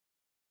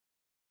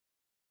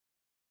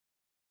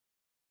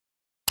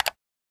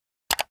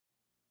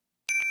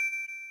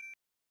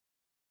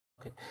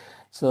Okay,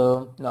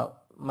 so now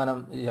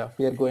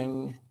we are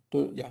going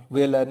to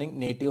we are learning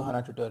native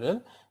HANA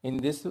tutorial. In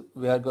this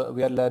we are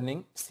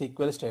learning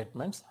SQL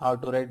statements, how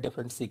to write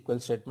different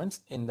SQL statements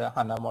in the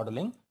HANA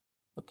modeling.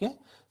 Okay,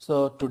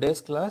 so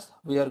today's class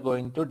we are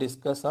going to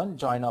discuss on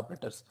join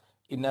operators.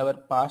 In our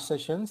past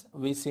sessions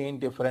we seen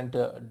different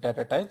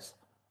data types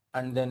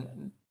and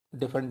then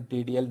different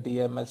DDL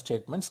DML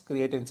statements,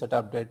 create, insert,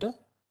 update,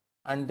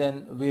 and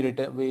then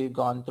we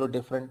gone through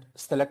different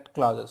select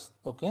clauses.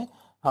 Okay,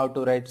 how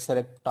to write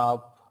select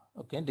top,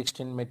 okay,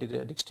 distinct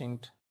material,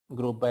 distinct,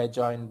 group by,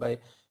 join by,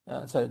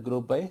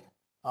 group by,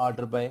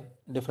 order by,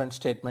 different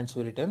statements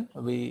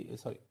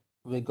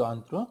we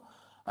gone through.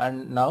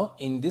 And now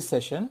in this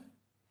session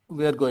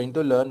we are going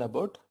to learn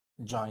about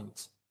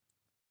joins.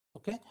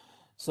 Okay,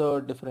 so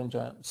different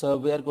join. So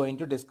we are going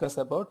to discuss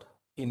about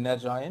inner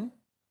join,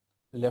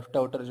 left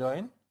outer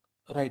join,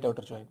 right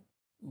outer join.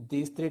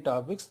 These three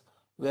topics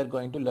we are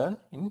going to learn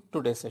in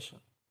today's session.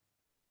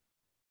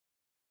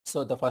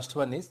 So the first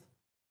one is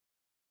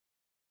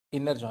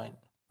inner join.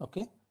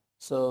 Okay,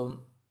 so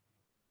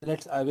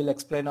I will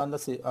explain on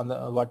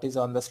the what is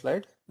on the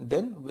slide.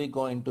 Then we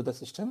go into the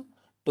system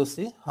to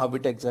see how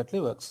it exactly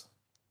works.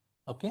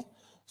 Okay,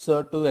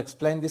 so to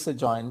explain this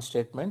join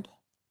statement,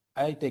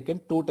 I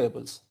taken two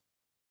tables.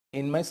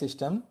 In my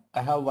system,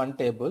 I have one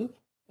table,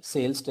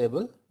 sales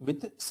table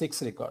with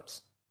 6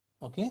 records.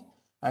 Okay,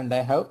 and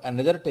I have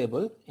another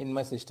table in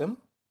my system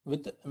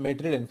with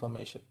material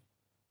information.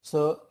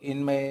 So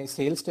in my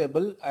sales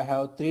table, I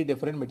have 3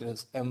 different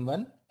materials,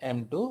 M1,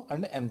 M2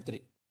 and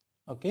M3.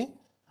 Okay,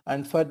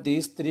 and for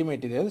these 3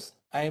 materials,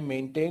 I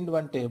maintained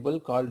one table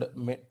called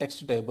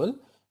text table,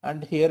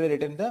 and here I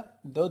written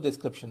the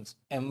descriptions.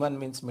 M1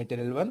 means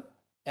material 1,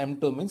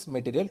 M2 means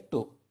material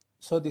 2.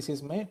 So this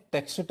is my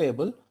text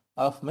table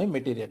of my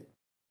material.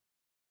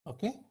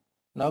 Okay,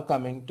 now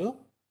coming to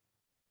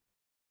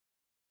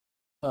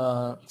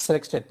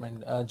select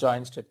statement,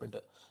 join statement.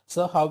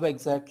 So how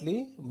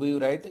exactly we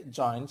write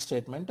join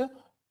statement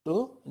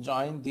to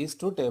join these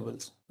two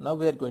tables? Now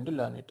we are going to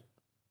learn it.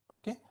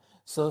 Okay,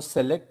 so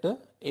select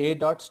a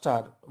dot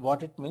star.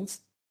 What it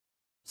means?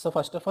 So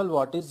first of all,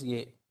 what is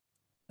a?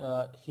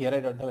 Here I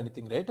don't have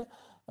anything, right?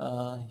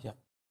 Yeah,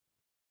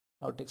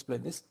 how to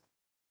explain this?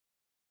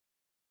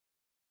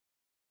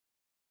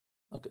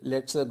 Okay,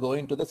 let's go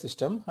into the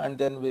system and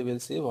then we will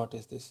see what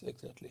is this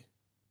exactly.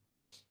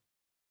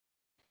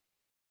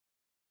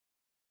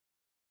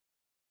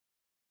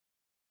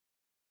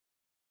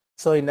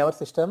 So in our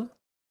system,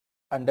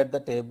 under the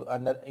table,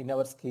 in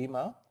our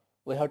schema,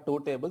 we have two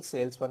tables,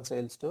 sales 1,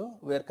 sales 2.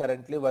 We are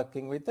currently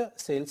working with the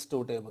sales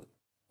 2 table.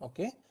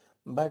 Okay,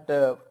 but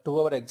to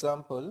our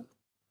example,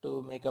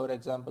 to make our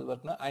example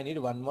work now, I need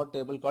one more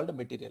table called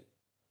material.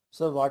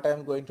 So what I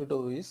am going to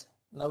do is,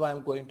 now I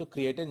am going to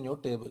create a new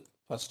table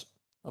first.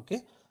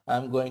 Okay, I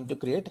am going to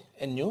create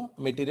a new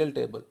material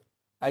table.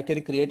 I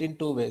can create in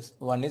two ways.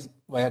 One is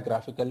via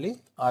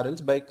graphically or else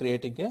by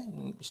creating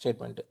a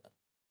statement.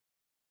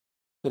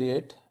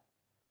 Create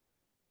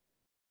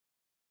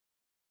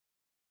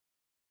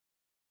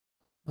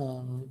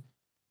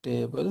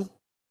table.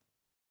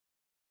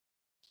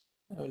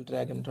 I will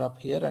drag and drop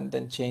here and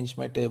then change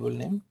my table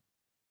name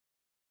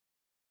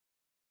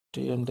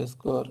to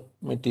underscore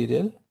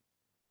material.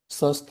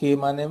 So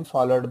schema name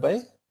followed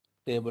by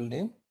table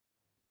name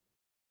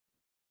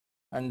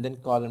and then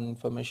column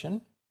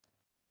information,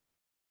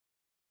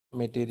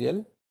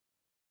 material,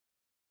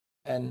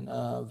 and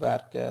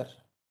varchar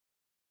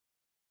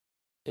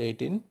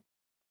 18,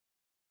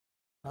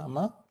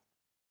 comma,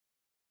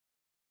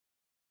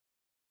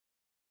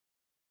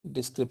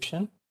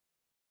 description,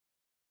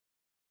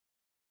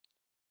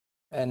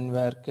 and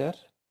varchar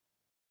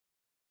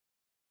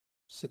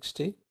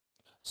 60.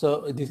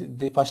 So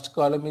the first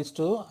column is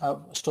to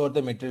store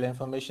the material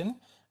information,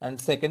 and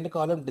second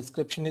column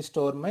description is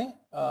store my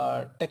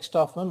text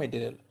of my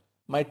material.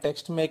 My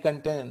text may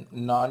contain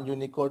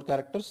non-Unicode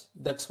characters.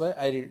 That's why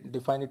I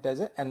define it as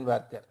a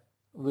nvarchar.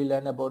 We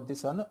learn about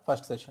this on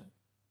first session.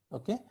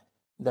 Okay,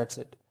 that's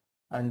it.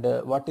 And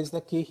what is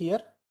the key here?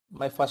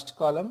 My first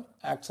column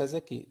acts as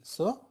a key.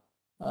 So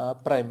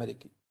primary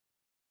key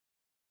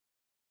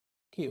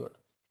keyword.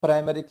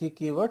 Primary key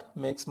keyword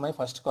makes my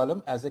first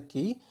column as a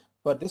key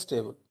for this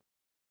table.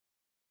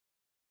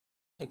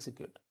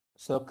 Execute.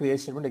 So create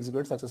statement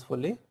executed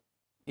successfully.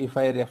 If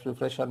I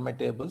refresh on my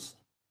tables,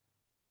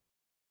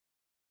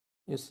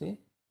 you see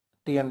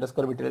T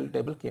underscore material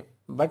table came.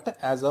 But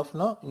as of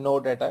now, no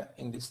data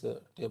in this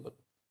table.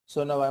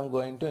 So now I'm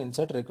going to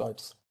insert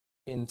records.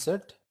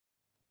 Insert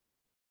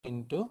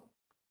into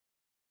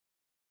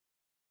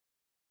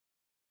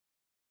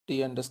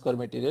T underscore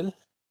material.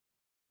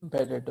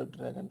 Better to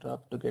drag and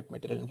drop to get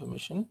material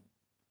information.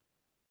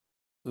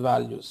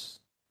 Values.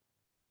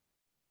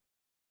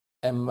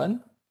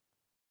 M1,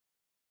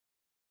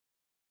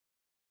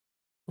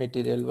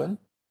 material 1,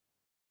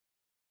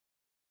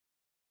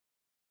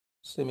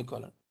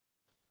 semicolon.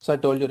 So I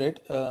told you, right,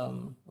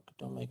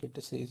 to make it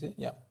easy,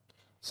 yeah.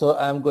 So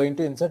I'm going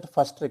to insert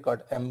first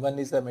record. M1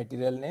 is the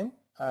material name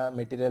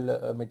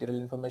material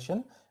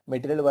information.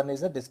 Material 1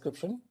 is a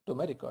description to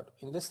my record.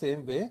 In the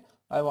same way,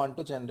 I want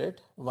to generate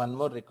one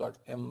more record,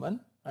 M1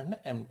 and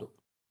M2.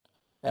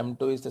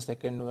 M2 is the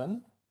second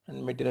one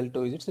and material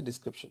 2 is its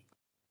description.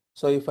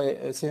 So if I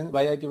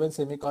why I given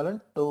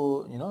semicolon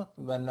to,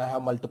 when I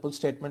have multiple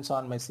statements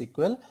on my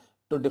SQL,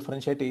 to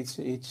differentiate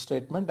each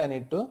statement, I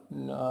need to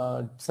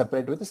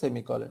separate with a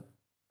semicolon.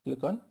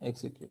 Click on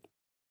execute.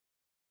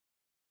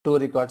 Two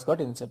records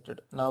got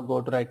inserted. Now go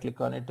to right click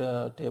on it,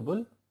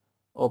 table,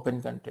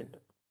 open content.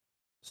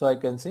 So I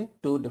can see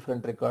two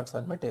different records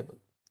on my table.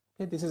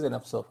 Okay, this is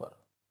enough so far.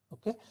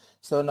 Okay,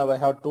 so now I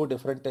have two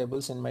different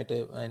tables in my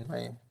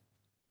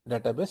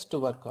database to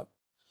work on.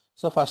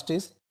 So first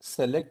is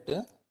select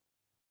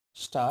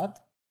star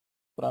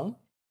from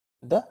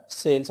the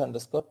sales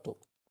underscore 2.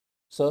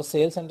 So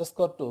sales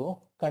underscore 2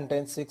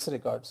 contains 6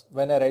 records.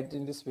 When I write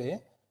in this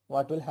way,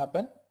 what will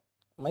happen?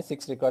 My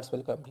 6 records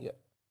will come here.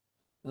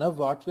 Now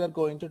what we are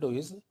going to do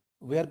is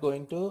we are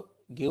going to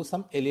give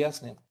some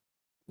alias name.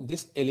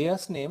 This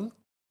alias name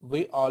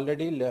we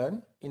already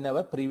learned in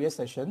our previous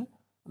session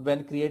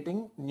when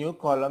creating new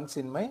columns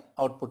in my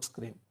output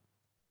screen.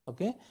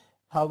 Okay,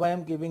 how I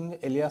am giving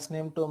alias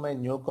name to my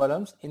new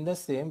columns, in the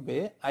same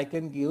way I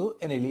can give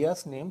an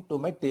alias name to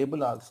my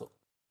table also.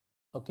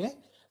 Okay,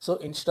 so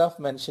instead of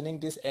mentioning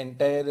this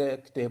entire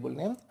table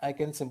name, I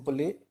can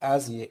simply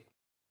as A.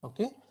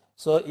 Okay,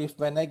 so if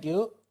when I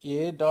give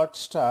A dot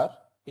star,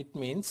 it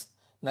means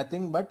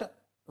nothing but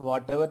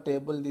whatever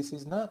table this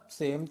is, the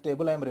same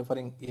table I am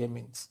referring. A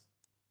means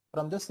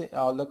from the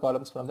all the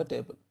columns from the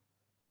table.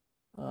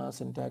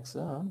 Syntax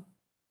A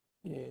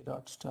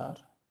dot star.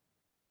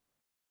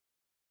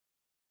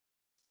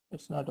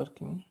 It's not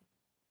working.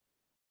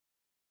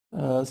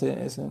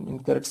 Say some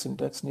incorrect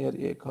syntax near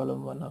A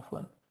column 1 of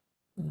 1.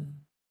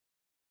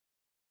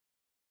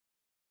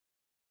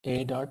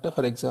 A dot,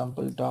 for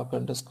example, doc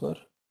underscore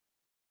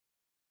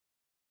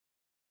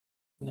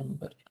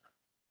number.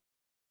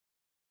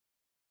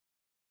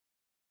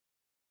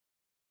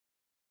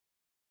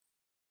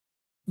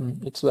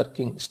 It's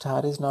working.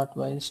 Star is not,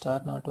 while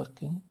star not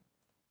working.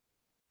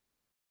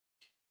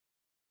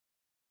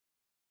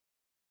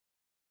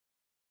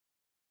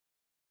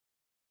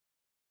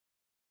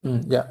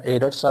 Yeah, A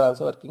dot star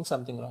also working,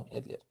 something wrong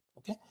earlier.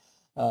 Okay,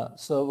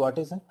 so what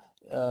is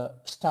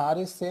star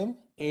is same,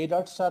 A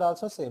dot star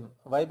also same.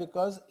 Why?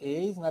 Because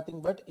A is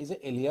nothing but is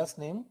a alias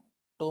name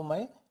to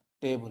my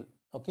table.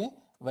 Okay,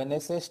 when I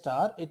say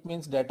star, it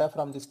means data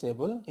from this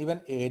table. Even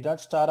A dot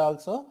star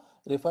also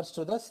refers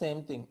to the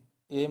same thing.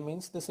 A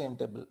means the same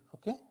table.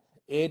 Okay,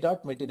 A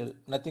dot material,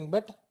 nothing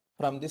but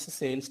from this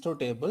sales to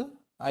table,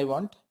 I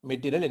want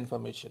material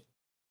information.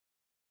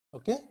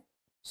 Okay,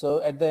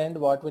 so at the end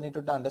what we need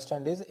to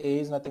understand is A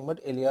is nothing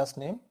but alias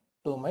name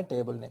to my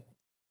table name.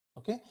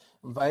 Okay,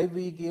 why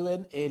we give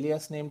an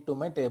alias name to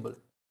my table?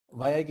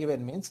 Why I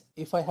given means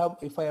if I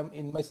am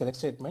in my select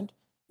statement,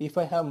 if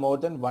I have more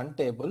than one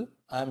table,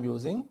 I am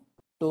using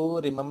to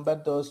remember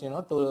those,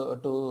 what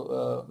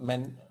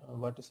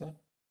to say,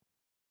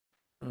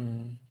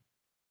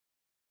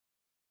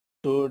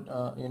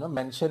 to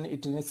mention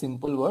it in a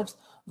simple words,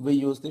 we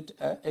use it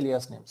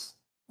alias names.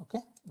 Okay,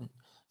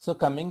 so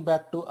coming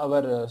back to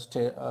our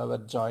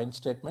join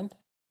statement.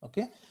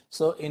 Okay,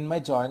 so in my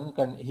join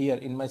here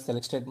in my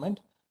select statement,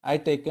 I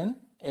taken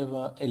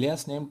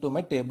alias name to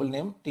my table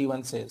name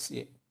T1 sales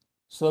A.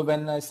 So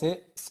when I say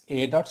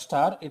A dot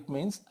star, it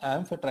means I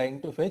am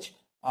trying to fetch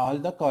all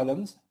the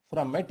columns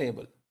from my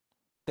table.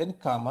 Then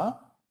comma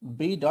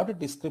B dot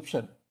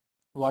description.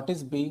 What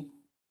is B?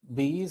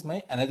 B is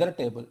my another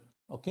table.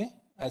 Okay,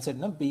 I said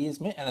no, B is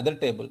my another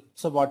table.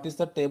 So what is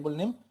the table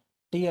name?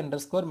 T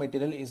underscore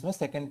material is my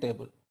second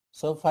table.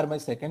 So for my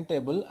second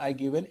table, I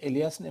give an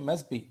alias name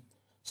as B.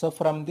 So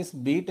from this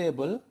B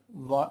table,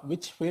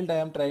 which field I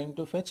am trying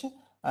to fetch?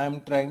 I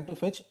am trying to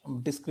fetch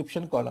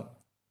description column.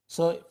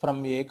 So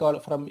from A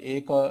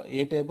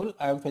table,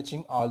 I am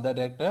fetching all the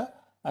data,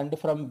 and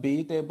from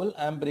B table,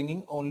 I am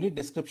bringing only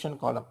description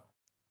column.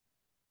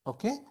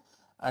 Okay,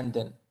 and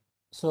then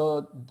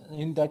so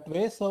in that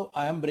way, so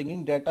I am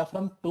bringing data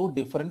from two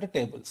different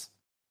tables.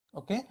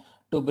 Okay,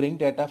 to bring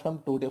data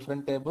from two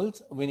different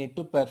tables, we need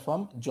to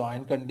perform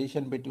join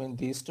condition between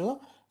these two.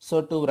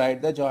 So to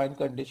write the join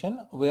condition,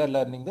 we are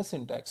learning the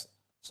syntax.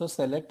 So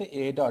select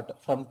A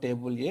dot from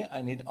table A,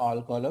 I need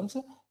all columns.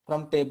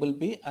 From table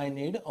B, I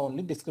need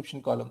only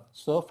description column.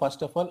 So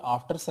first of all,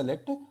 after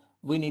select,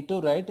 we need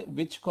to write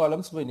which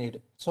columns we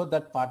need. So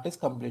that part is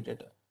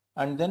completed.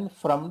 And then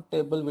from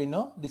table, we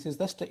know this is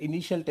the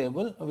initial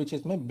table, which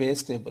is my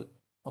base table.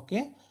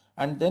 Okay,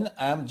 and then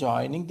I am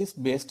joining this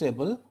base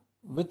table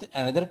with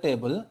another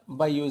table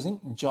by using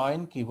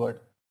join keyword.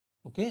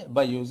 Okay,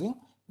 by using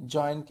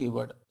join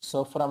keyword.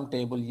 So from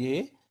table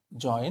A,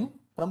 join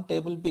from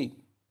table B.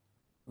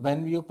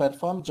 When you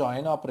perform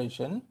join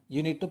operation,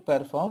 you need to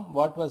perform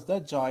what was the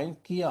join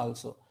key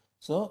also.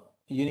 So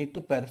you need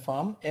to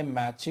perform a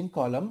matching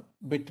column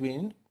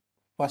between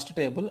first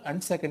table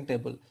and second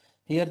table.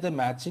 Here the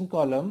matching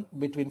column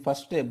between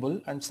first table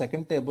and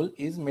second table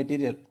is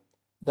material.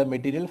 The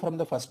material from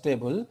the first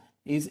table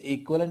is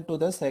equivalent to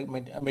the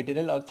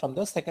material from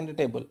the second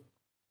table.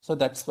 So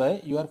that's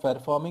why you are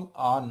performing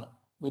on.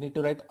 We need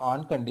to write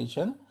on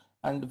condition,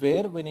 and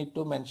where we need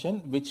to mention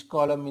which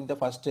column in the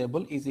first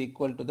table is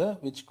equal to the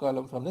which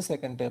column from the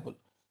second table.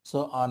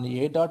 So on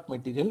A dot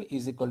material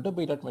is equal to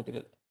B dot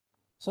material.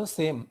 So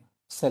same,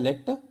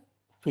 select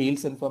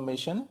fields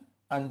information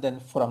and then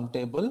from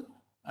table,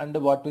 and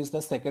what is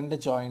the second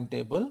join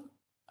table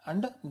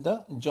and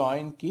the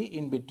join key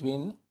in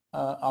between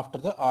after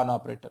the on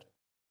operator.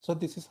 So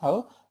this is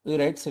how we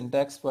write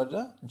syntax for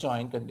the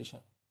join condition.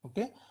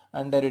 Okay,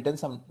 and I written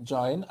some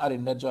join or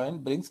inner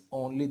join brings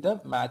only the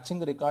matching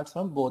records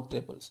from both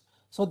tables.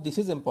 So this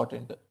is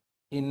important.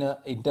 In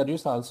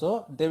interviews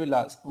also they will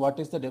ask what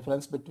is the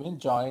difference between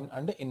join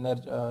and inner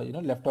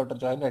left outer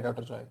join, right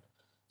outer join.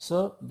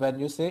 So when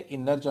you say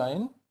inner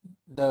join,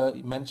 the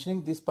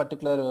mentioning this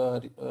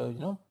particular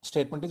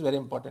statement is very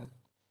important.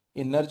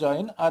 Inner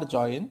join or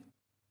join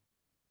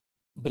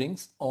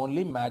brings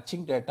only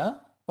matching data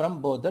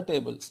from both the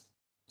tables.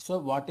 So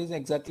what is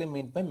exactly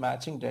meant by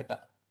matching data?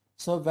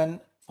 So when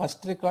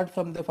first record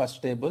from the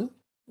first table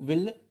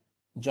will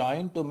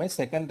join to my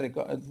second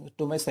record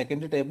to my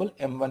second table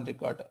M1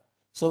 record.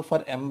 So for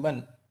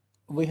M1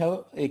 we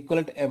have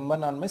equivalent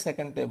M1 on my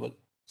second table.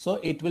 So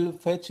it will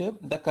fetch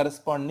the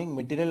corresponding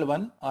material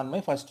one on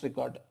my first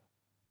record.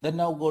 Then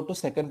now go to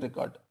second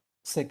record.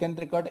 Second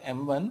record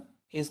M1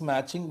 is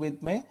matching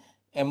with my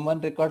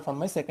M1 record from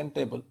my second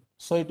table.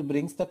 So it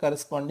brings the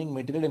corresponding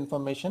material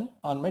information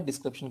on my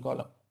description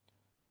column.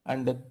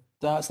 And the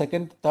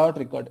third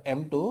record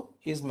M2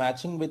 is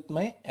matching with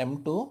my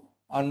M2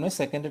 on my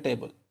second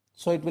table.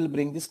 So it will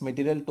bring this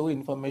material 2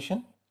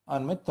 information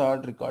on my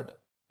third record.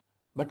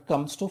 But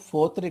comes to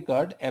fourth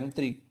record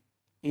M3.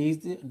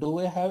 Do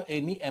I have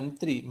any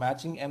M3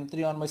 matching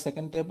M3 on my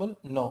second table?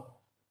 No.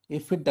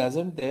 If it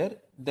doesn't there,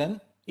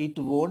 then it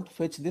won't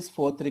fetch this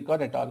fourth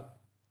record at all.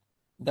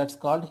 That's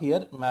called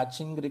here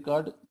matching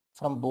record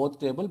from both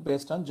table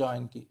based on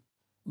join key.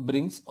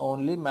 Brings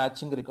only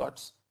matching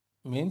records.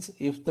 Means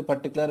if the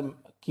particular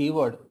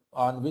keyword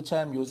on which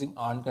I am using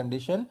on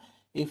condition,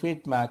 if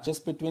it matches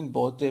between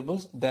both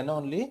tables, then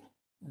only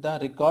the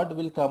record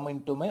will come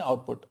into my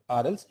output,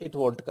 or else it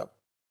won't come.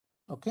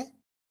 Okay.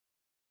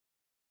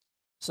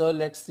 So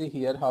let's see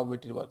here how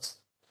it works.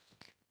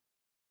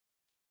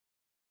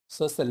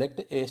 So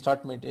select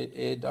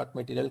A dot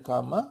material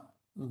comma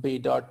B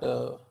dot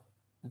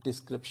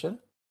description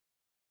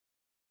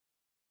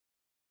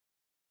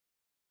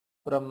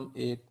from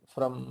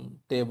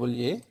table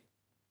A.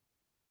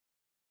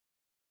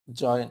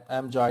 Join. I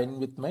am joining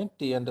with my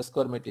T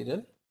underscore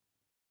material.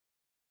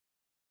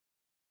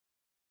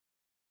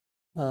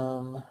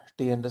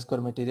 T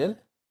underscore material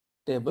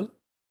table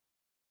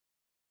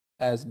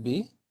as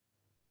B.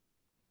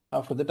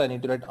 After that I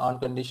need to write on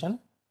condition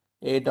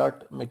A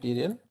dot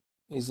material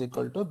is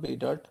equal to B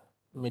dot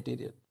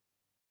material.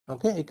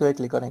 Okay, equal,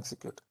 click on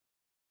execute.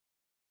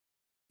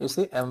 You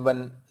see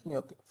M1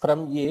 okay.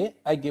 From A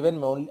I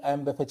given only, I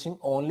am fetching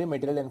only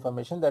material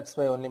information, that's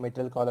why only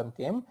material column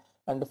came,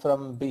 and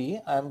from B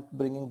I am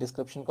bringing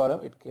description column,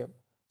 it came.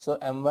 So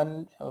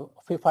M1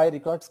 5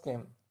 records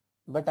came,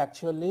 but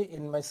actually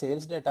in my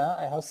sales data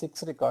I have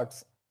 6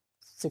 records.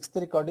 Sixth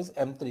record is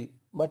M3,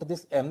 but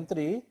this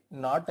M3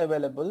 not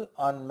available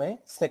on my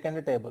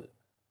second table.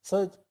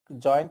 So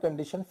join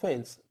condition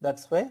fails.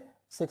 That's why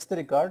sixth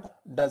record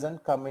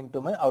doesn't come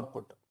into my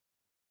output.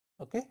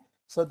 Okay,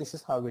 so this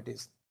is how it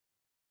is.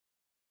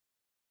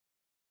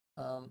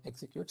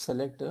 Execute,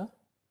 select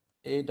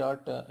A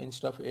dot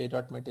instead of A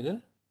dot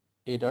material,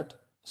 A dot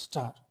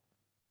star.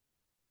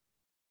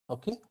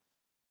 Okay,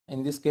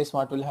 in this case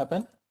what will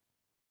happen?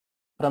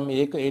 From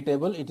A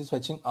table it is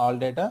fetching all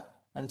data,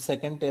 and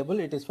second table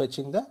it is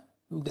fetching the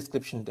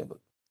description table.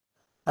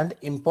 And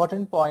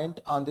important point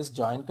on this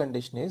join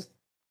condition is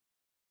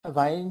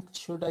why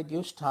should I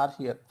give star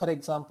here? For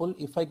example,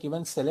 if I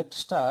given select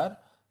star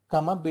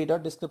comma B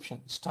dot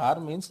description, star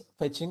means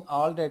fetching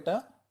all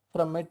data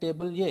from my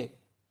table A.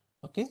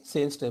 Okay,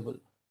 sales table.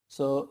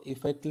 So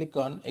if I click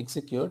on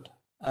execute,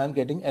 I am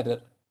getting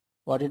error.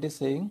 What it is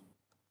saying?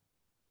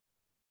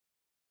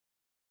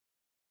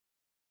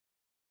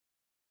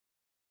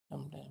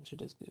 Sometimes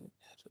it is giving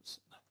errors.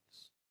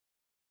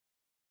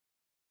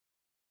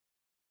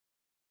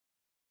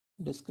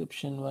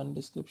 Description 1,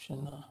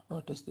 description,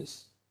 what is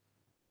this?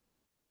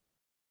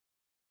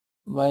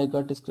 Why I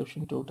got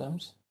description 2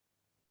 times?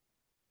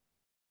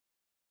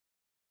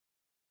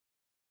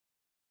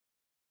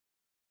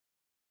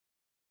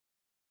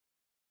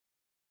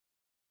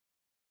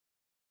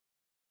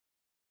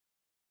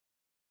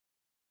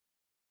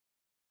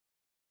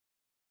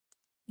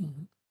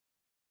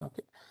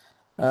 Okay.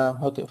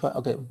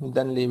 Okay,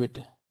 then leave it.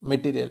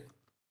 Material.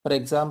 For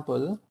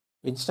example,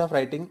 instead of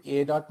writing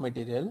A dot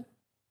material,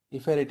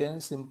 if I return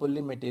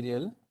simply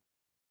material,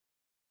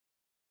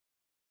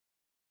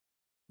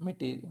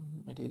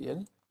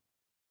 material,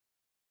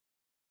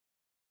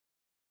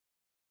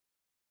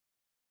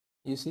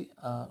 you see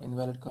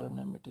invalid column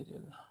name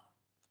material.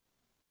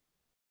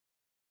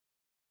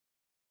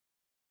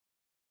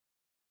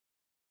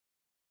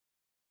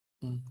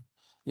 Mm.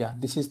 Yeah,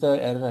 this is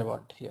the error I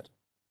want here.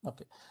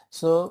 Okay,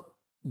 so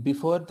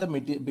before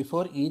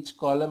each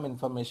column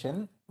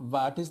information,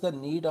 what is the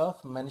need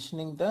of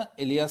mentioning the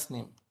alias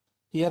name?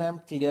 Here I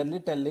am clearly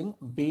telling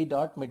b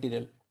dot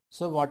material.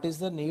 So what is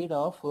the need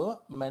of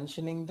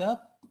mentioning the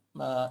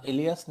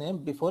alias name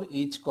before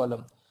each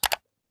column?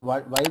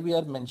 Why we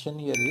are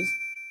mentioned here is,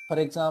 for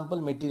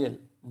example, material.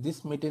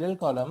 This material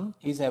column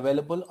is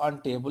available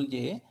on table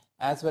A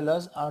as well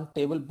as on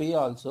table B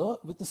also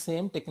with the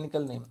same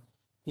technical name.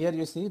 Here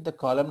you see the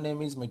column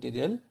name is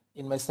material.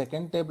 In my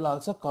second table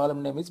also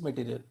column name is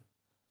material.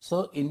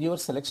 So in your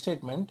select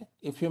statement,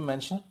 if you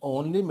mention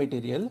only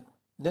material,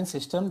 then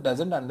system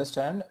doesn't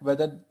understand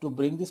whether to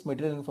bring this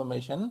material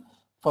information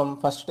from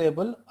first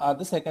table or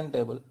the second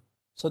table.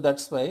 So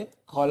that's why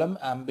column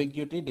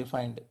ambiguity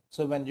defined.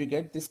 So when you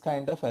get this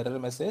kind of error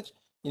message,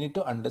 you need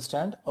to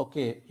understand,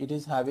 okay, it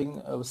is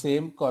having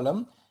same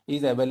column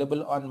is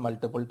available on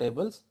multiple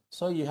tables.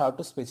 So you have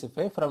to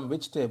specify from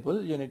which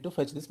table you need to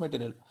fetch this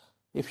material.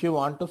 If you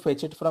want to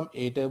fetch it from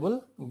A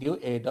table, give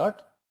A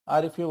dot,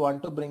 or if you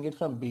want to bring it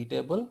from B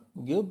table,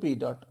 give B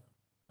dot.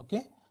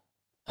 Okay.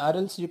 Or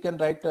else you can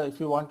write, if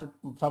you want to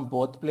from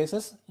both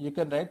places, you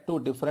can write two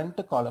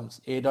different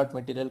columns, A dot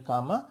material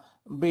comma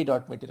B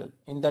dot material.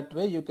 In that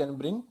way you can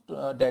bring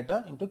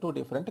data into two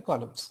different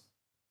columns.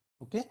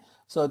 Okay,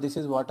 so this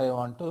is what I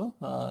want to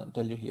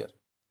tell you here.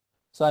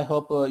 So I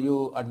hope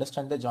you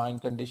understand the join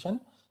condition.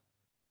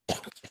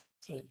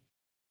 Sorry.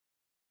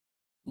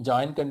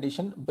 Join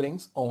condition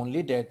brings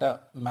only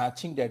data,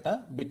 matching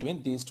data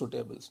between these two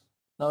tables.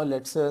 Now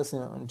let's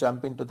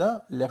jump into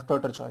the left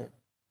outer join.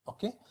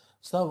 Okay,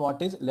 so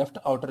what is left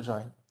outer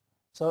join?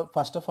 So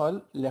first of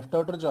all, left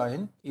outer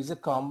join is a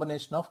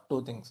combination of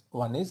two things.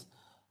 One is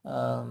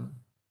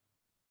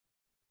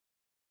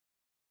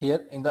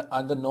here in the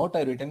on the note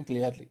I written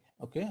clearly,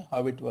 okay,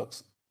 how it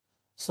works.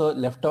 So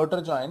left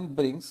outer join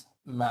brings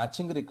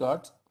matching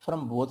records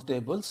from both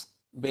tables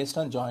based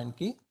on join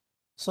key.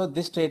 So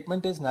this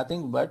statement is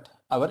nothing but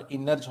our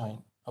inner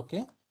join.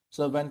 Okay.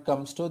 So when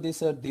comes to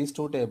this these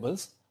two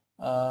tables,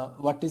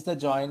 what is the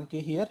join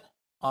key here?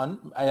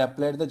 On I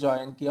applied the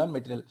join key on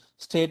material.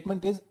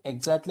 Statement is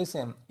exactly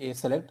same. A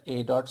select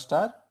A dot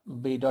star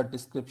B dot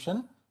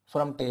description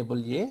from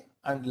table A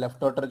and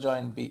left outer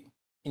join B.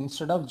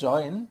 Instead of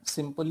join,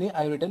 simply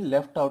I written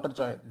left outer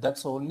join.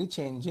 That's only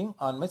changing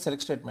on my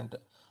select statement.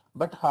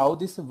 But how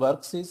this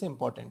works is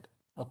important.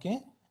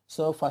 Okay.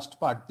 So first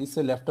part, this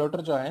left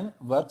outer join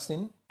works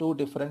in two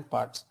different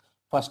parts.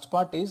 First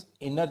part is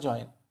inner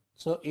join.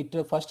 So it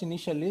first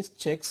initially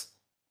checks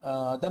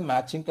the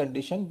matching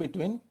condition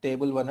between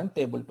table 1 and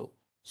table 2.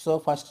 So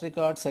first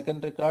record,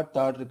 second record,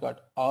 third record,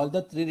 all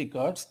the three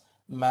records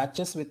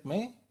matches with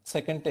my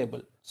second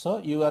table. So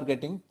you are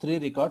getting three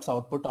records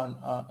output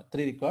on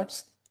three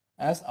records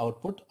as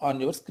output on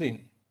your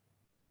screen.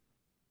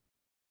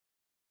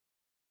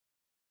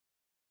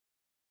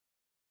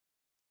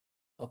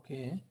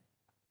 Okay.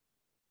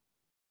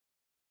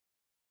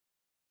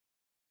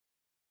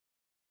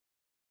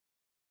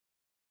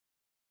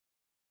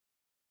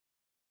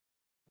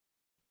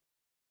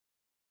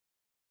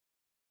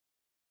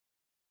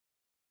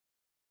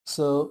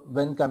 So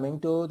when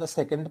coming to the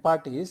second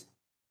part is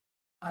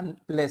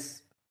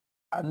plus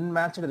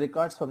unmatched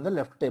records from the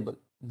left table.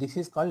 This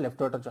is called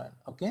left outer join.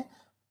 Okay.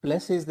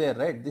 Plus is there,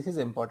 right? This is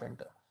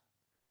important.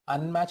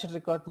 Unmatched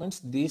record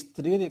means these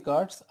three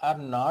records are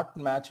not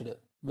matched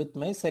with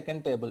my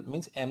second table,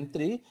 means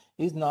M3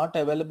 is not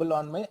available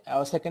on my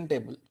second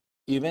table.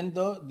 Even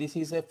though this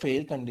is a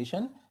fail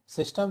condition,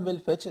 system will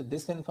fetch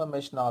this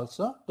information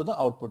also to the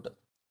output.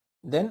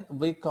 Then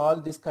we call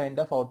this kind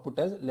of output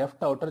as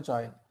left outer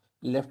join.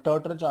 Left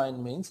outer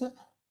join means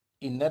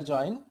inner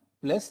join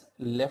plus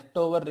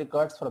leftover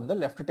records from the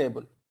left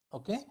table.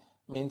 Okay,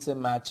 means a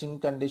matching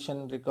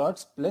condition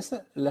records plus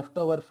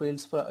leftover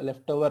fields for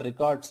leftover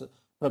records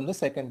from the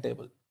second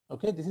table.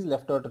 Okay, this is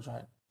left outer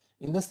join.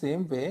 In the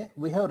same way,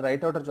 we have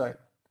right outer join.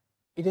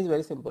 It is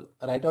very simple.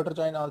 Right outer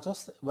join also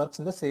works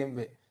in the same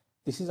way.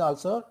 This is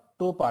also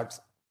two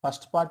parts.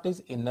 First part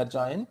is inner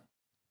join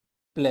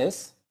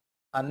plus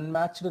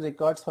unmatched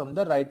records from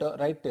the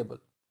right table.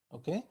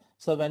 Okay,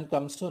 so when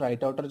comes to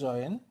right outer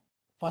join,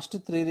 first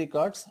three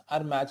records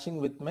are matching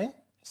with my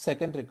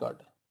second record.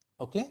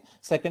 Okay,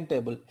 second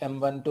table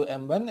m1 to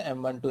m1,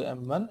 m1 to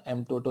m1,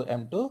 m2 to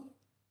m2,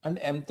 and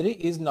m3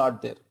 is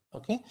not there.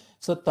 Okay,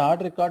 so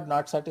third record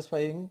not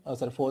satisfying,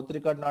 sorry, fourth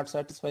record not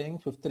satisfying,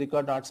 fifth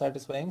record not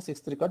satisfying,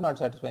 sixth record not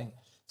satisfying.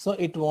 So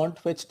it won't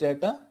fetch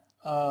data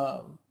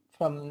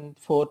from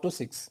 4 to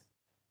 6.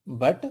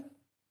 But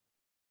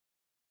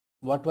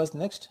what was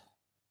next?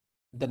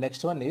 The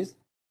next one is,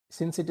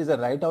 since it is a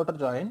right outer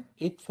join,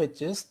 it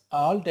fetches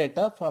all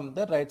data from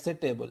the right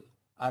side table,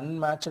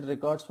 unmatched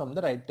records from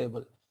the right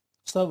table.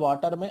 So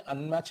what are my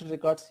unmatched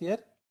records here?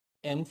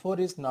 M4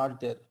 is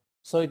not there.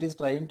 So it is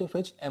trying to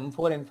fetch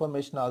M4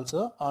 information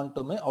also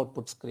onto my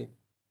output screen.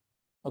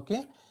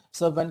 Okay.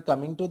 So when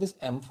coming to this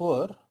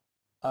M4,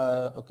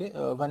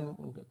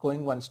 when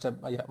going one step,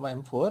 yeah, my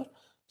M4.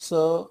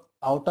 So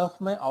out of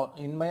my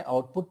in my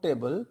output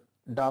table,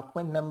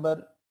 document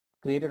number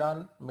created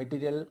on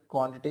material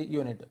quantity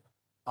unit.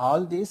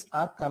 All these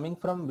are coming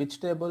from which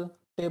table?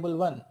 Table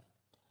 1.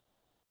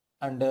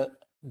 And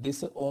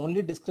this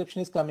only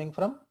description is coming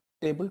from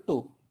table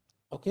 2.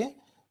 Okay.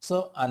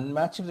 So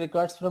unmatched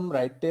records from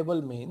right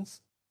table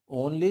means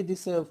only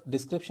this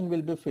description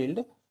will be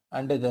filled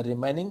and the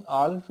remaining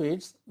all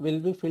fields will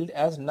be filled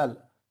as null.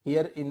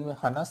 Here in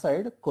HANA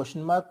side,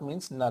 question mark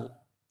means null.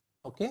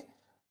 Okay.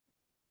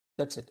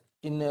 That's it.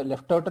 In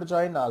left outer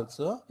join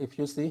also, if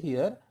you see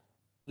here,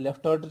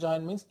 left outer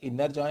join means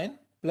inner join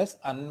plus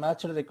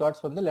unmatched records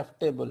from the left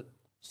table.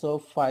 So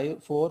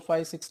 4,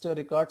 5, 6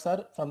 records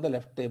are from the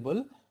left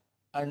table,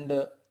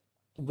 and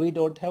we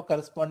don't have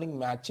corresponding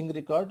matching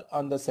record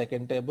on the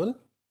second table,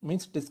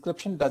 means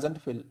description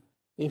doesn't fill.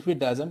 If it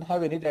doesn't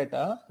have any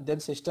data, then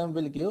system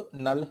will give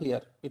null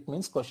here. It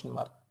means question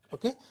mark.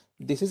 Okay,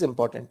 this is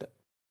important.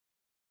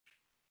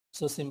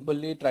 So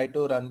simply try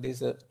to run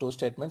these two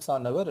statements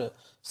on our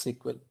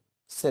SQL.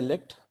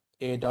 Select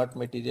A dot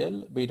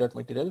material, B dot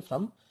material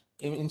from,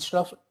 instead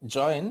of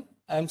join,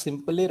 I am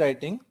simply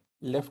writing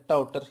left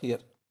outer here.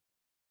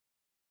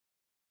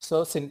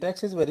 So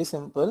syntax is very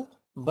simple,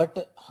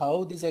 but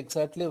how this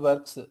exactly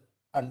works,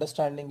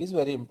 understanding is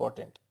very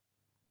important.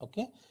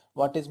 Okay,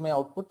 what is my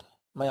output?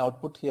 My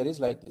output here is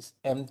like this,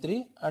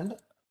 M3, and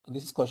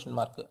this is question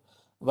mark.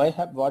 Why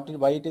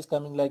it is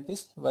coming like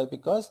this? Why?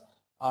 Because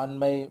on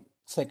my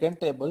second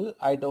table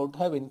I don't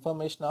have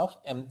information of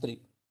M3.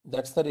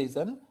 That's the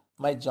reason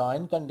my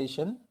join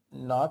condition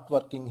not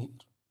working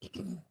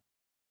here.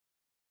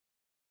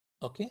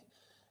 Okay,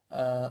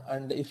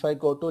 and if I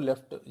go to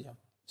left, yeah.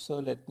 So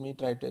let me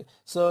try to.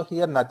 So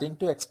here nothing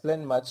to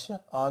explain much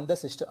on the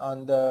system,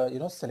 on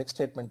the select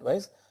statement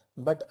wise,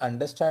 but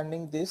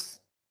understanding this,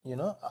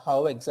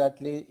 how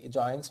exactly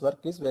joins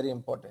work is very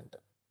important.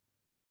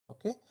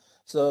 Okay,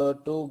 so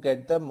to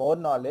get the more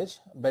knowledge,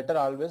 better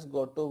always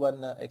go to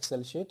one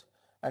Excel sheet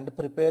and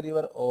prepare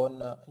your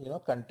own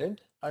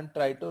content and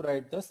try to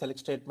write the select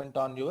statement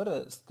on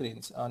your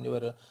screens, on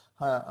your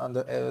on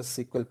the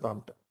SQL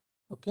prompt.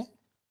 Okay.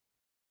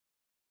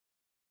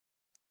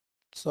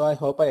 So I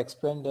hope I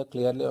explained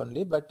clearly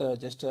only, but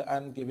just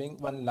I'm giving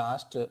one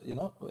last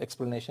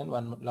explanation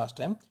one last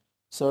time.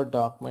 So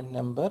document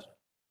number,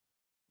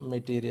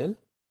 material,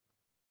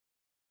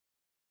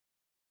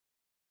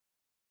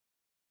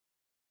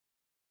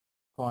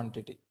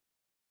 quantity.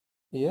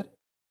 Here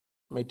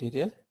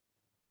material,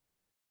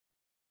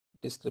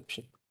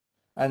 description,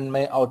 and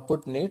my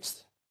output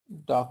needs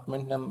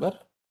document number,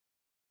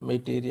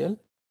 material,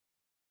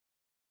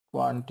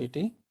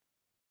 quantity,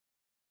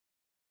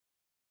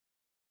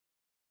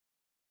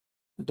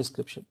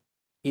 description.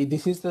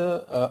 This is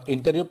the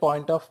interview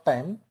point of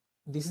time.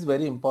 This is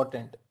very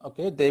important.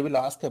 Okay, they will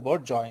ask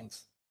about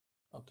joins.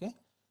 Okay,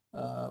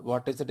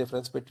 what is the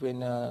difference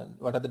between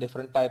what are the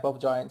different type of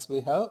joins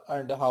we have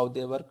and how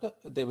they work?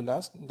 They will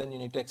ask. Then you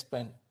need to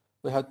explain.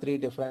 We have three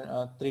different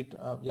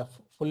yeah,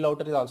 full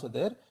outer is also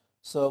there.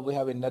 So we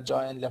have inner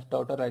join, left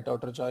outer, right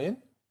outer join,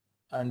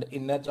 and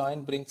inner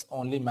join brings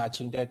only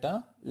matching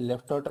data.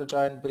 Left outer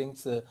join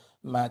brings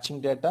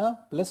matching data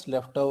plus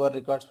leftover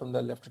records from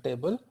the left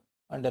table,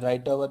 and the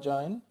right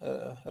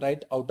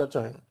outer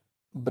join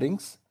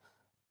brings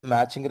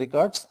matching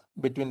records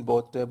between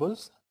both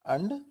tables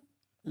and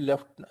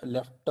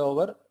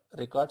leftover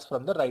records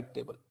from the right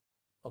table.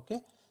 Okay,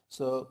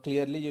 so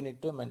clearly you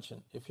need to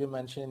mention. If you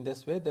mention in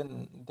this way,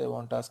 then they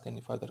won't ask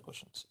any further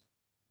questions.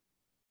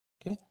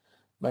 Okay,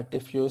 but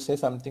if you say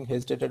something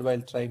hesitated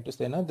while trying to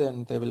say no,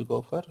 then they will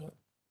go for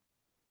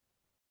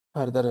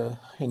further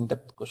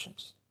in-depth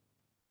questions.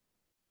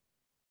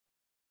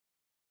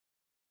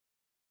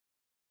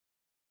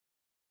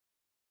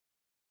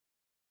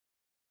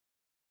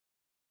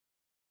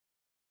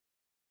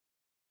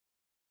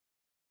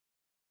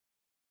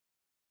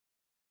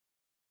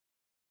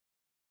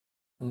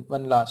 And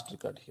one last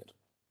record here.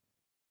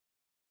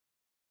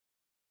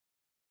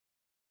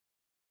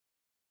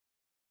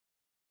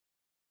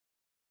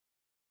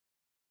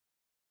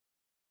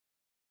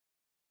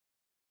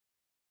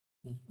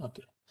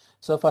 Okay,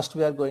 so first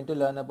we are going to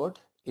learn about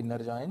inner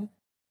join.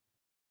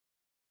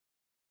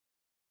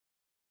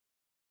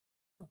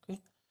 Okay,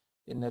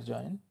 inner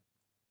join.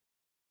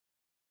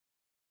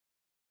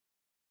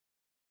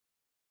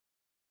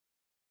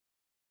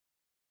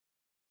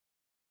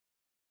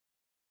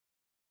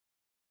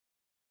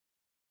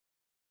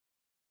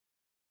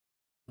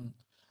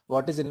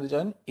 What is inner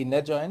join?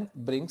 Inner join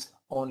brings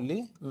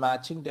only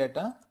matching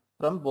data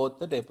from both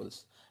the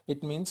tables.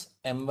 It means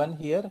M1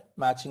 here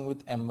matching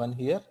with M1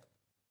 here,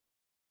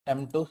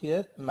 M2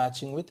 here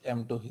matching with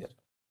M2 here.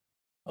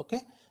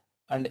 Okay,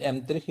 and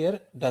M3 here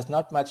does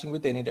not matching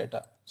with any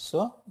data.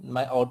 So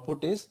my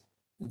output is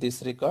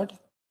this record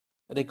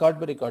by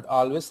record.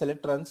 Always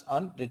select runs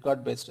on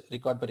record based,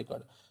 record by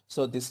record.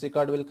 So this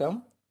record will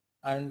come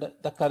and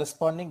the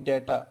corresponding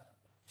data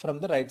from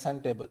the right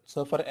hand table.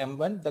 So for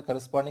M1 the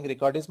corresponding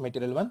record is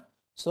material 1,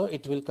 so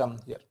it will come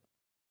here.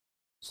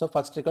 So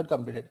first record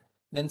completed.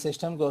 Then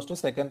system goes to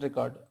second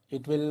record.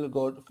 It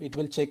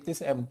will check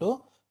this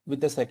M2 with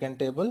the second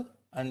table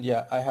and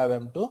yeah, I have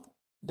M2,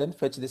 then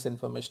fetch this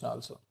information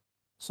also.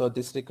 So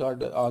this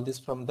record all this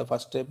from the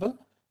first table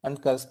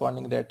and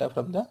corresponding data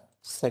from the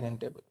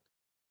second table.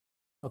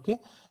 Okay,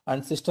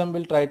 and system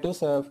will try to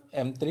serve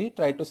M3,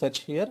 try to search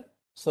here.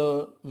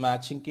 So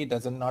matching key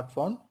doesn't not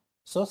found.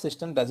 So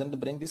system doesn't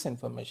bring this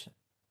information.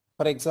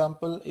 For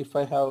example, if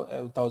I have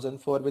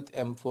 1004 with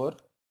M4,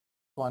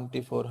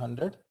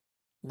 2400,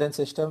 then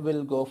system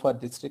will go for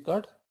this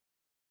record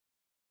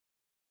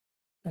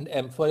and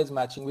M4 is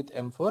matching with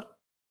M4.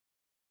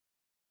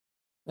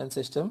 Then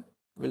system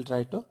will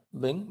try to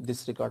bring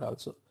this record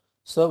also.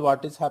 So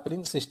what is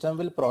happening? System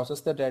will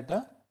process the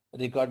data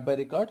record by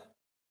record.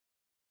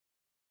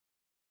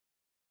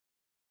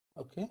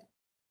 Okay,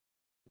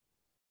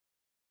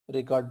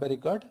 record by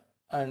record,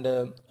 and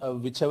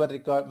whichever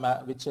record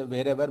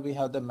wherever we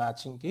have the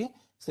matching key,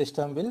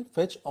 system will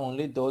fetch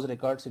only those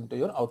records into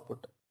your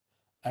output.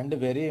 And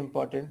very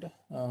important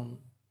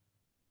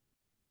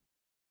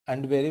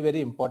and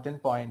very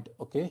important point,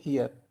 okay,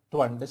 here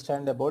to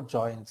understand about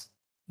joins.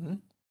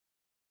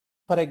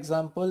 For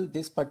example,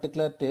 this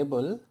particular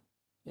table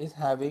is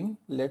having,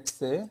 let's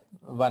say,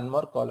 one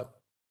more column,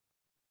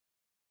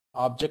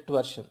 object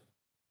version,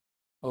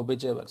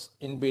 obj verse.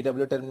 In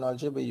BW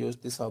terminology, we use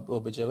this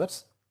obj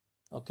verse.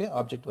 Okay,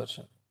 object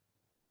version.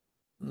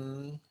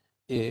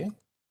 A,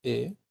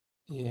 A,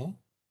 A,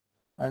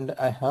 and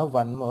I have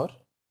one more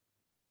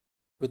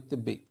with the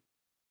B.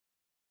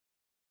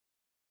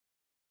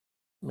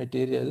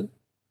 Material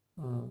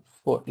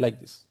 4, like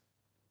this.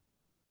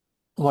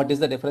 What is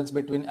the difference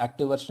between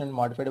active version and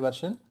modified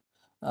version?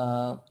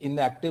 In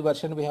the active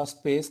version, we have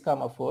space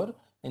comma 4.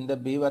 In the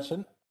B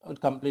version,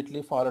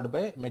 completely followed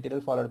by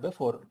material followed by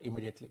 4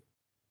 immediately.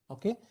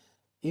 Okay.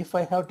 If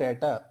I have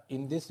data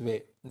in this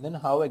way, then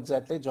how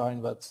exactly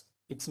join works?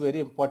 It's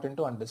very important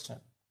to understand.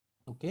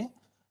 Okay.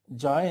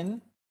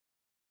 Join,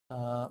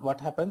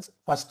 what happens?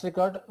 First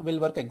record will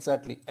work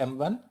exactly.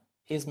 M1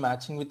 is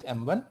matching with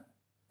M1.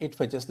 It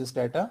fetches this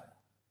data.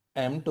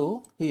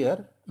 M2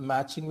 here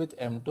matching with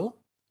M2.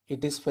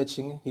 It is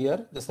fetching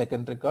here the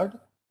second record.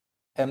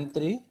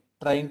 M3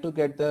 trying to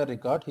get the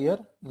record here.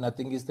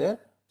 Nothing is there.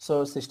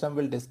 So system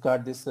will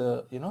discard this,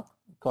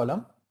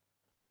 column.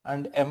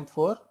 And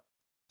M4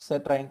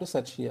 trying to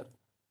search here.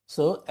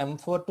 So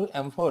M4 to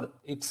M4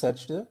 it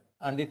searched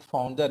and it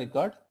found the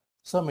record.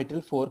 So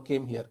material 4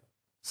 came here.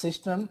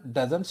 System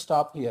doesn't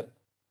stop here.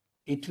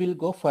 It will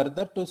go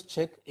further to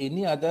check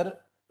any other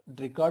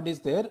record is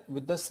there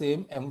with the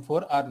same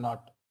M4 or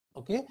not.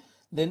 Okay.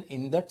 Then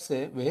in that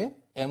way,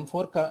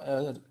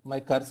 M4 my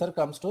cursor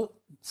comes to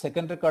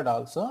second record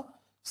also.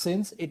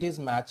 Since it is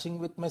matching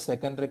with my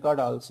second record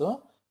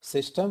also,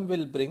 system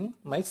will bring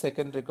my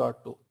second record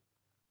too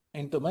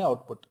into my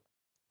output.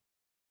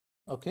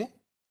 Okay.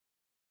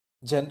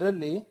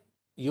 Generally,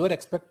 you are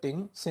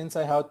expecting, since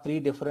I have 3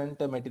 different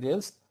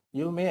materials,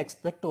 you may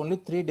expect only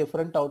 3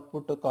 different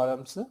output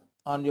columns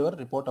on your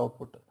report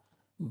output.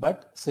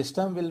 But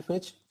system will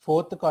fetch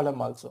 4th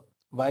column also.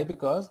 Why?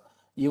 Because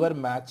your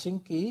matching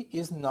key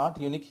is not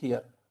unique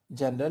here.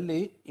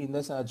 Generally, in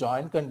the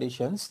join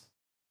conditions,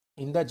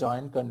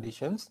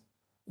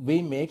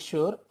 we make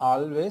sure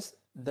always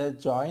the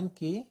join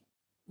key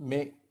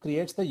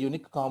creates the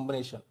unique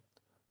combination.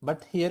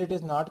 But here it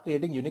is not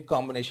creating unique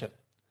combination.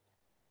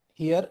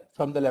 Here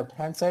from the left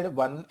hand side,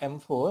 1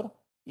 M4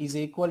 is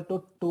equal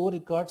to 2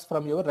 records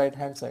from your right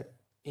hand side.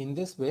 In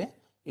this way,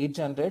 it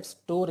generates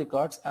 2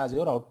 records as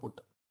your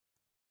output.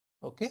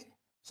 Okay.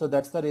 So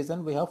that's the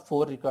reason we have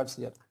 4 records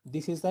here.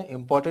 This is the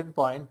important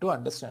point to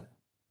understand.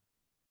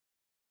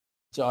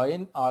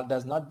 Join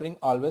does not bring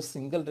always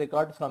single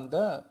record from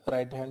the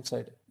right hand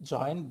side.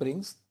 Join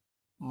brings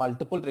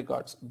multiple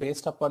records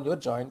based upon your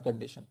join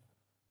condition.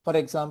 For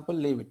example,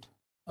 leave it.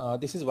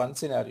 This is one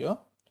scenario.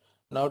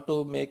 Now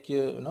to make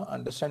you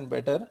understand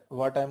better,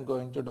 what I'm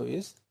going to do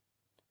is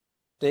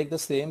take the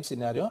same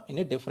scenario in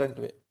a different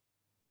way.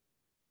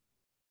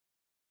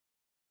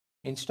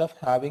 Instead of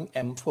having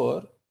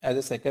M4 as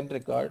a second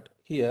record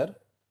here,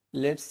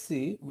 let's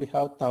see we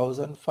have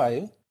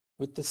 1005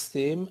 with the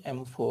same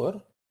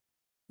M4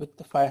 with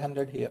the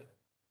 500 here.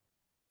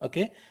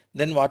 Okay,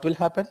 then what will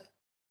happen?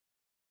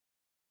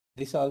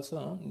 This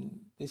also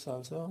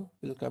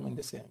will come in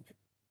the same way.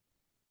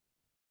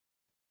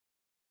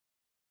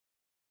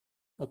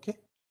 Okay,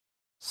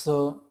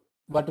 so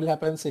what will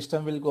happen?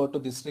 System will go to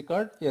this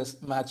record.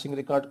 Yes, matching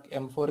record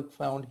M4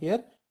 found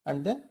here,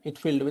 and then it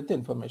filled with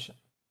information.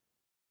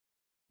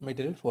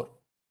 Material 4.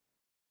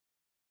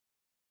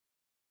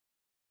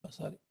 Oh,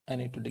 sorry, I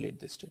need to delete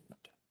this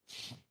statement.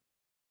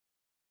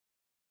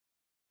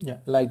 Yeah,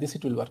 like this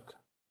it will work.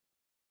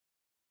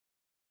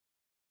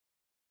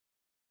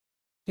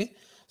 Okay,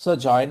 so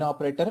join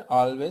operator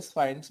always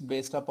finds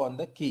based upon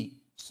the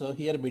key. So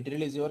here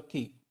material is your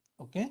key.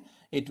 Okay,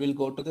 it will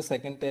go to the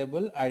second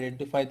table,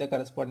 identify the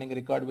corresponding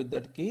record with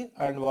that key,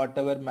 and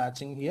whatever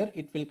matching here,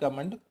 it will come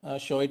and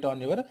show it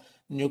on your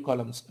new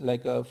columns,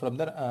 like from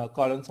the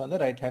columns on the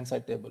right hand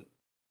side table.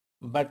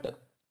 But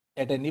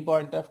at any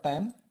point of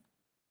time,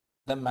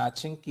 the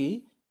matching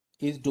key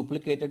is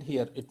duplicated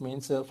here. It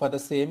means for the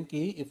same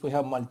key, if we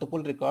have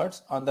multiple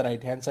records on the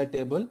right hand side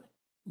table,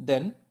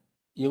 then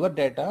your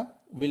data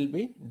will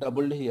be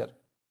doubled here.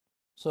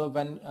 So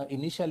when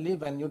initially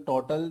when you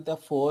total the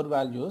 4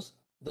 values,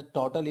 the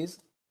total is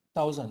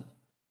 1000.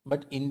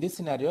 But in this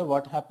scenario,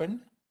 what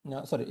happened?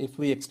 No, sorry, if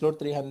we exclude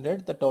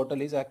 300, the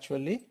total is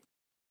actually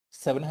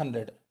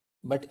 700.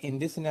 But in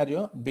this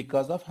scenario,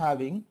 because of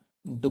having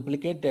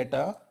duplicate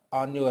data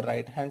on your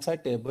right hand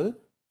side table,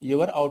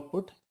 your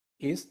output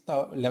is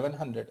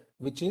 1100,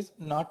 which is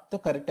not the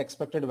correct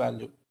expected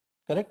value.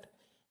 Correct?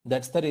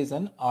 That's the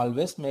reason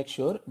always make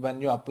sure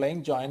when you're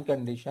applying join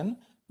condition,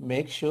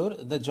 make sure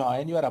the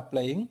join you are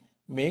applying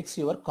makes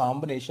your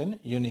combination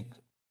unique.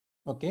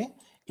 Okay.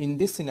 In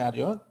this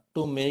scenario,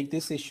 to make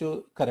this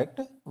issue correct,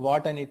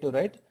 what I need to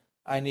write?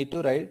 I need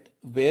to write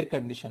where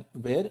condition,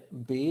 where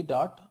b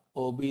dot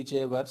obj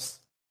verse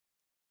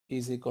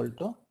is equal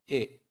to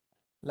a.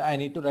 I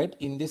need to write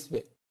in this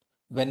way.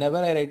 Whenever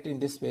I write in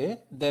this way,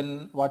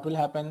 then what will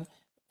happen?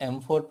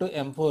 M4 to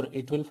M4,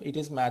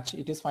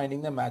 it is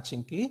finding the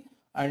matching key,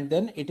 and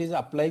then it is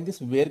applying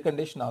this where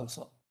condition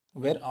also,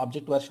 where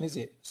object version is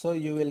a. So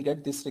you will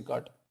get this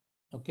record.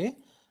 Okay.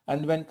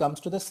 And when it comes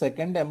to the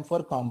second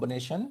M4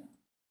 combination,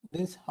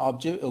 this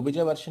object obj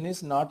version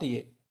is not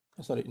a.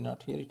 Sorry,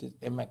 not here, it is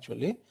M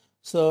actually.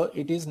 So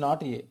it is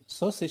not a.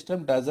 So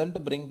system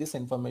doesn't bring this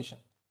information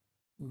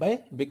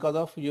because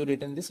of you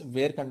written this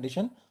where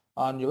condition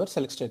on your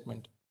select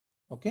statement.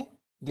 Okay,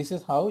 this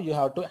is how you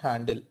have to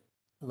handle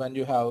when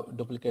you have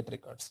duplicate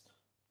records.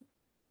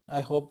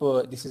 I hope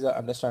this is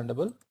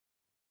understandable.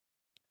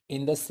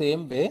 In the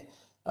same way,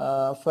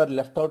 for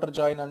left outer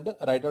join and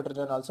right outer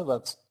join also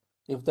works.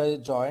 If the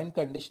join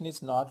condition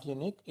is not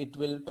unique, it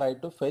will try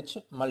to fetch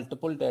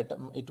multiple data.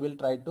 It will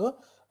try to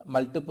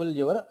multiple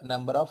your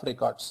number of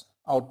records,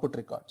 output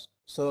records.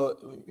 So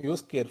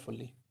use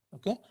carefully.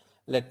 Okay.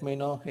 Let me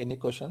know any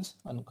questions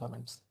and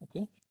comments.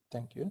 Okay.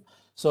 Thank you.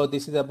 So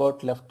this is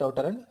about left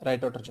outer and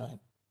right outer join.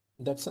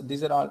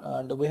 These are all,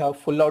 and we have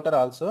full outer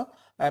also.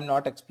 I am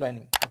not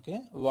explaining.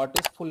 Okay. What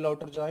is full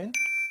outer join?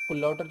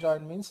 Full outer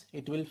join means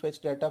it will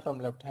fetch data from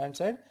left hand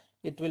side.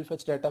 It will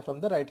fetch data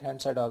from the right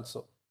hand side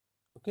also.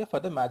 Okay, for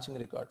the matching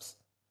records.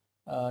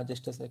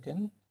 Just a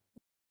second.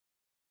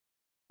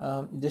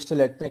 Just to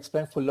let me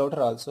explain full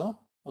outer also.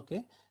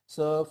 Okay,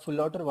 so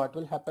full outer, what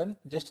will happen?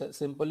 Just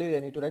simply I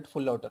need to write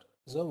full outer.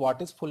 So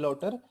what is full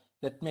outer?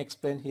 Let me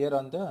explain here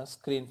on the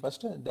screen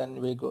first. Then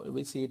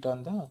we see it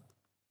on the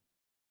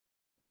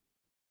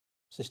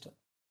system.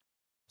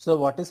 So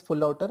what is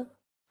full outer?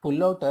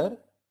 Full outer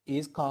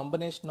is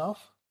combination of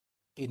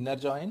inner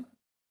join,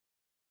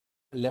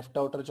 left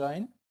outer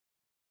join,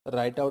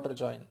 right outer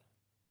join.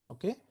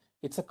 Okay,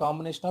 it's a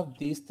combination of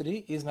these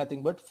three is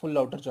nothing but full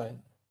outer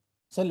join.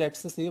 So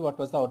let's see what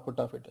was the output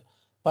of it.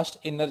 First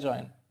inner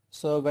join.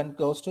 So when it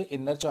goes to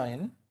inner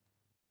join,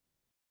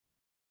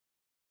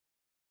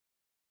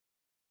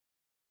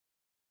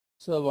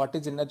 so what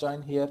is inner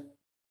join here?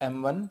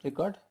 M1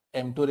 record,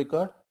 M2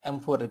 record,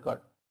 M4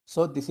 record.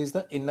 So this is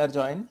the inner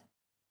join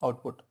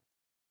output.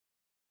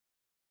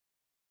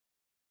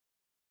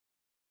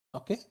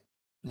 Okay,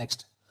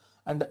 next.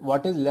 And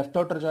what is left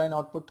outer join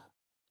output?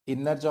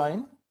 Inner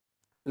join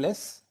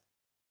plus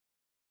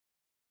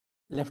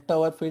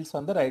leftover fields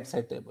on the right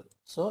side table.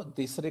 So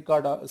this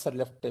record is a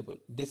left table.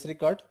 This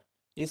record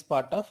is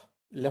part of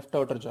left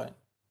outer join,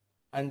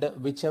 and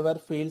whichever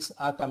fields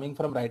are coming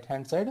from right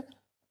hand side,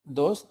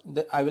 those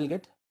I will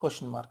get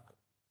question mark.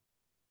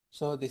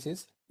 So this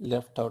is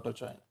left outer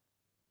join.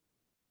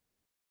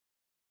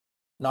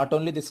 Not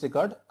only this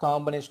record,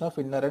 combination of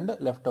inner and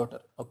left outer.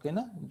 Okay,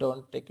 na?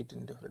 Don't take it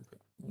in different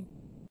way.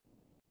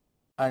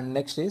 And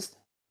next is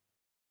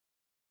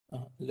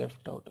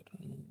left outer,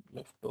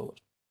 leftover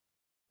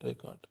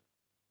record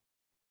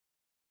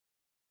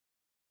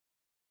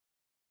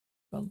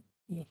from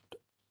left.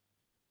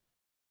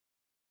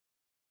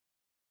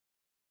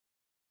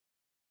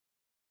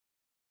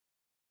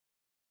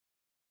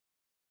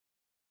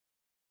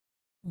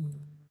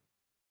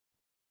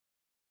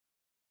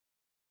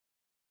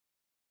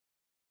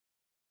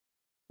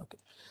 Okay.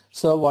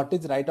 So what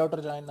is right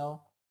outer join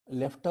now?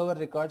 Leftover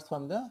records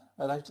from the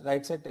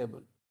right side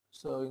table.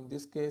 So in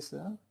this case,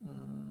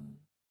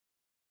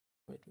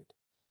 wait.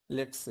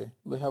 Let's say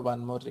we have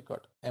one more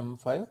record,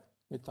 M5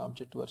 with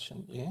object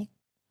version A,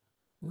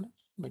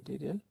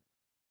 material.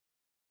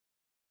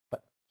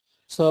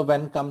 So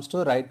when comes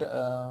to right, 1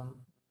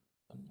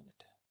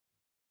 minute.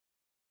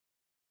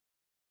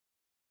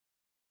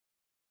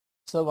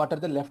 So what are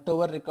the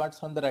leftover records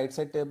from the right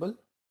side table?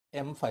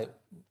 M5.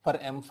 For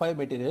M5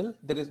 material,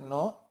 there is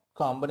no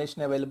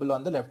combination available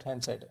on the left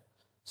hand side.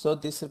 So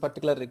this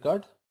particular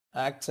record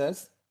acts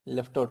as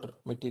leftover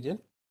material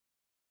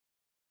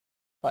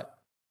 5.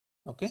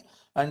 Okay,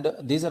 and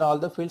these are all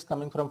the fields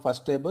coming from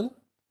first table.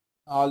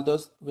 All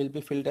those will be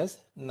filled as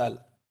null.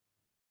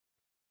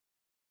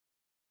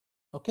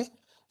 Okay,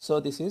 so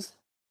this is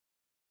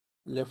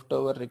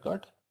leftover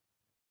record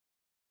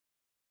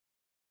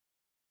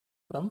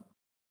from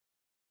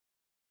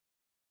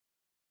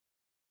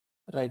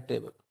right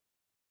table.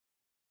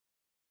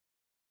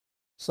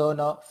 So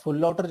now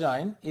full outer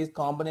join is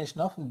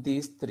combination of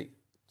these three.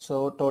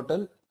 So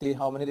total,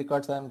 how many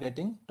records I am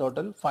getting?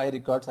 Total 5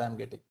 records I am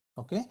getting.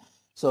 Okay.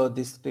 So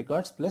this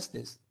records plus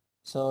this.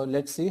 So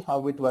let's see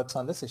how it works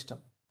on the system.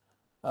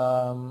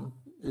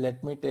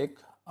 Let me take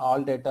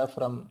all data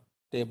from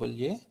table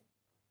A,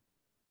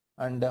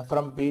 and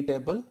from B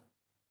table,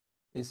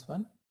 this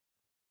one,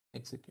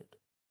 execute.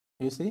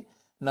 You see,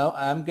 now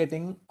I am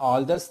getting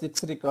all the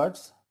 6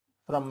 records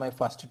from my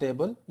first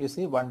table. You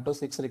see 1 to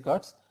 6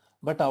 records,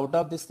 but out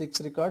of these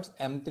 6 records,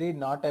 M3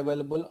 not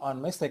available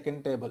on my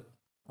second table.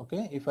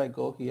 Okay, if I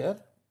go here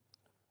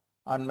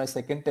on my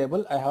second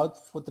table, I have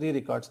 3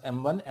 records,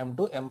 M1,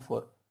 M2,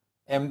 M4.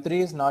 M3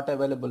 is not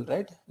available,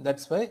 right?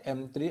 That's why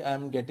M3 I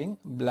am getting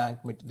blank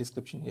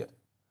description here.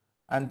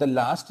 And the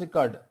last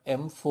record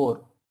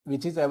M4,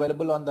 which is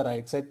available on the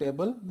right side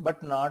table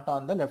but not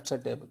on the left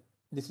side table,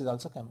 this is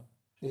also coming.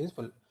 This is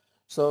full.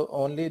 So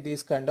only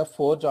these kind of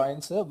 4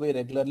 joins we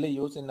regularly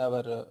use in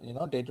our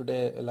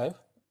day-to-day life,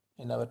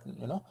 in our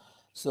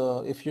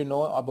so if you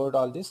know about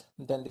all this,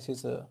 then this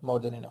is more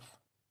than enough.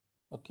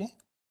 Okay.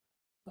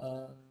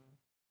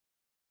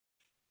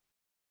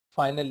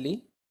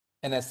 Finally,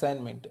 an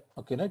assignment.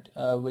 Okay, right?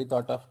 We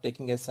thought of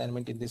taking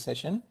assignment in this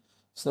session,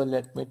 so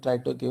let me try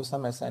to give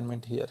some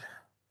assignment here.